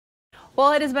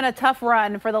Well, it has been a tough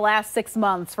run for the last 6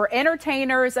 months for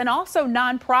entertainers and also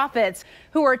nonprofits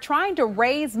who are trying to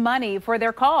raise money for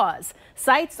their cause.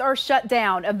 Sites are shut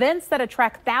down, events that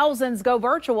attract thousands go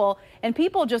virtual, and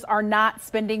people just are not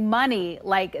spending money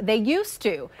like they used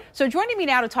to. So joining me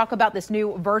now to talk about this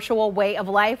new virtual way of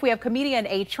life, we have comedian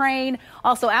A-Train,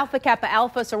 also Alpha Kappa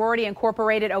Alpha Sorority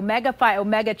Incorporated Omega Phi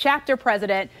Omega Chapter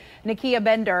President Nakia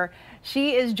Bender.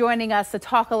 She is joining us to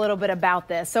talk a little bit about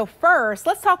this. So first,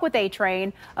 let's talk with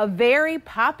A-Train, a very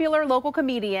popular local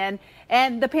comedian,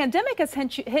 and the pandemic has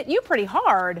hit you pretty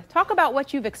hard. Talk about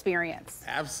what you've experienced.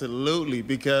 Absolutely,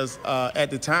 because at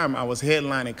the time I was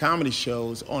headlining comedy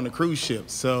shows on the cruise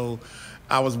ship. So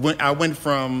I literally went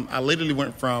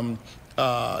from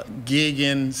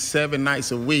gigging 7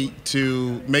 nights a week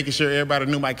to making sure everybody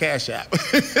knew my Cash App.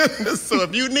 So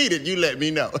if you need it, you let me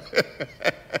know.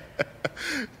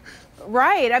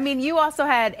 Right. I mean, you also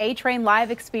had A-Train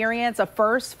live experience, a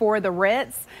first for the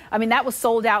Ritz. I mean, that was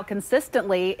sold out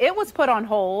consistently. It was put on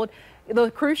hold. The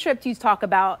cruise ship you talk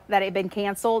about that had been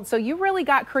canceled. So you really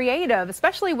got creative,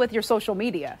 especially with your social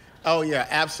media. Oh, yeah,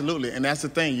 absolutely. And that's the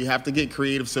thing. You have to get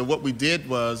creative. So what we did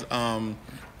was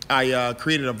I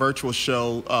created a virtual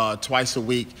show twice a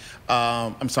week.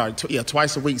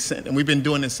 Twice a week, and we've been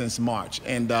doing this since March.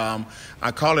 And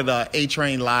I call it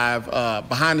A-Train Live,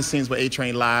 behind the scenes with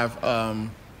A-Train Live.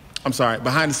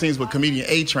 Behind the scenes with comedian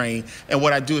A-Train. And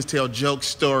what I do is tell jokes,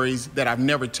 stories that I've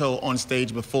never told on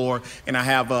stage before. And I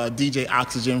have DJ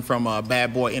Oxygen from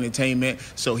Bad Boy Entertainment.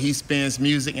 So he spins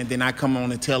music, and then I come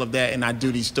on and tell of that, and I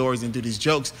do these stories and do these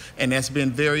jokes. And that's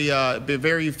been very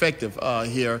effective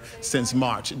here since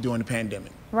March during the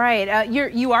pandemic. Right.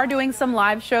 You are doing some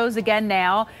live shows again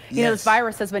now. You know, this Yes.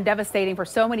 virus has been devastating for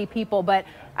so many people, but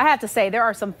I have to say there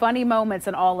are some funny moments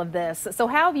in all of this. So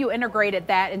how have you integrated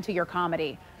that into your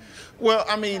comedy? Well,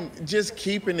 I mean, just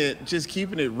keeping it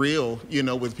real, you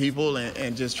know, with people,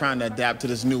 and just trying to adapt to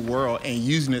this new world and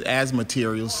using it as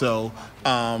material. So,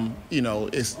 you know,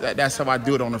 that's how I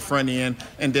do it on the front end,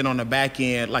 and then on the back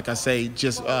end, like I say,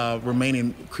 just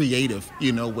remaining creative,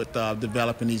 you know, with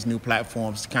developing these new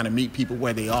platforms to kind of meet people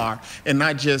where they are, and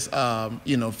not just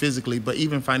you know, physically, but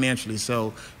even financially.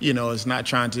 So, you know, it's not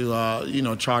trying to you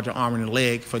know, charge an arm and a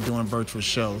leg for doing virtual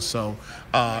shows. So,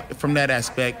 from that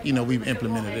aspect, you know, we've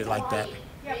implemented it like that.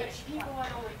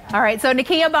 All right, so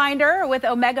Nakia Binder with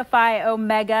Omega Phi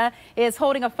Omega is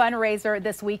holding a fundraiser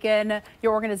this weekend,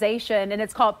 your organization, and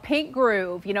it's called Pink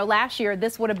Groove. You know, last year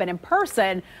this would have been in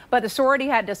person, but the sorority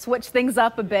had to switch things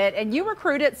up a bit, and you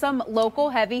recruited some local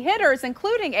heavy hitters,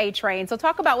 including A-Train. So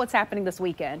talk about what's happening this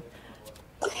weekend.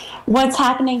 What's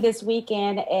happening this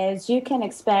weekend is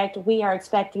we are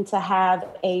expecting to have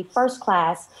a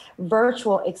first-class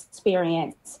virtual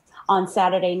experience on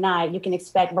Saturday night. You can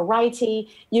expect variety.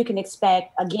 You can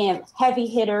expect, again, heavy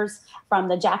hitters from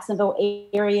the Jacksonville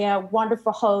area,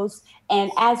 wonderful hosts.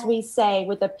 And as we say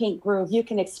with the Pink Groove, you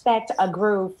can expect a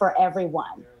groove for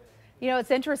everyone. You know,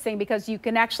 it's interesting because you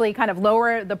can actually kind of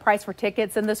lower the price for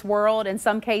tickets in this world in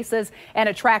some cases and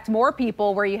attract more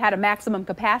people where you had a maximum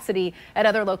capacity at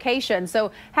other locations.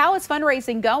 So how is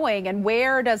fundraising going, and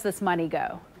where does this money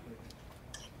go?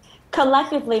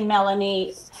 Collectively,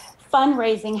 Melanie,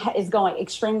 fundraising is going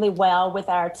extremely well with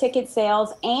our ticket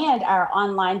sales and our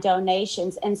online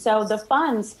donations. And so the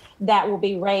funds that will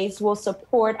be raised will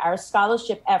support our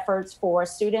scholarship efforts for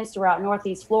students throughout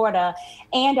Northeast Florida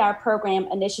and our program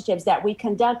initiatives that we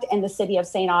conduct in the city of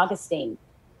St. Augustine.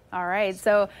 All right.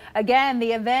 So again,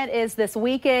 the event is this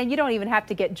weekend. You don't even have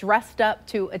to get dressed up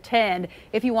to attend.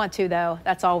 If you want to, though,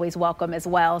 that's always welcome as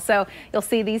well. So you'll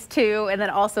see these two, and then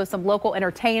also some local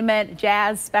entertainment,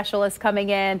 jazz specialists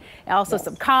coming in, and also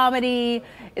some comedy.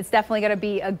 It's definitely going to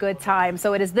be a good time.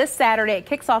 So it is this Saturday. It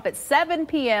kicks off at 7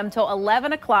 p.m. till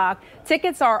 11 o'clock.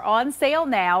 Tickets are on sale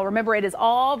now. Remember, it is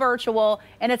all virtual,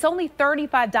 and it's only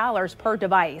 $35 per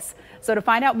device. So to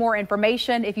find out more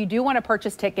information, if you do want to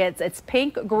purchase tickets, it's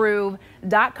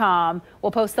pinkgroove.com.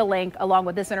 We'll post the link along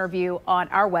with this interview on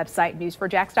our website,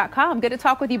 news4jax.com. Good to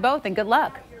talk with you both, and good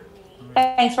luck.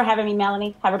 Thanks for having me,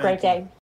 Melanie. Have a great day.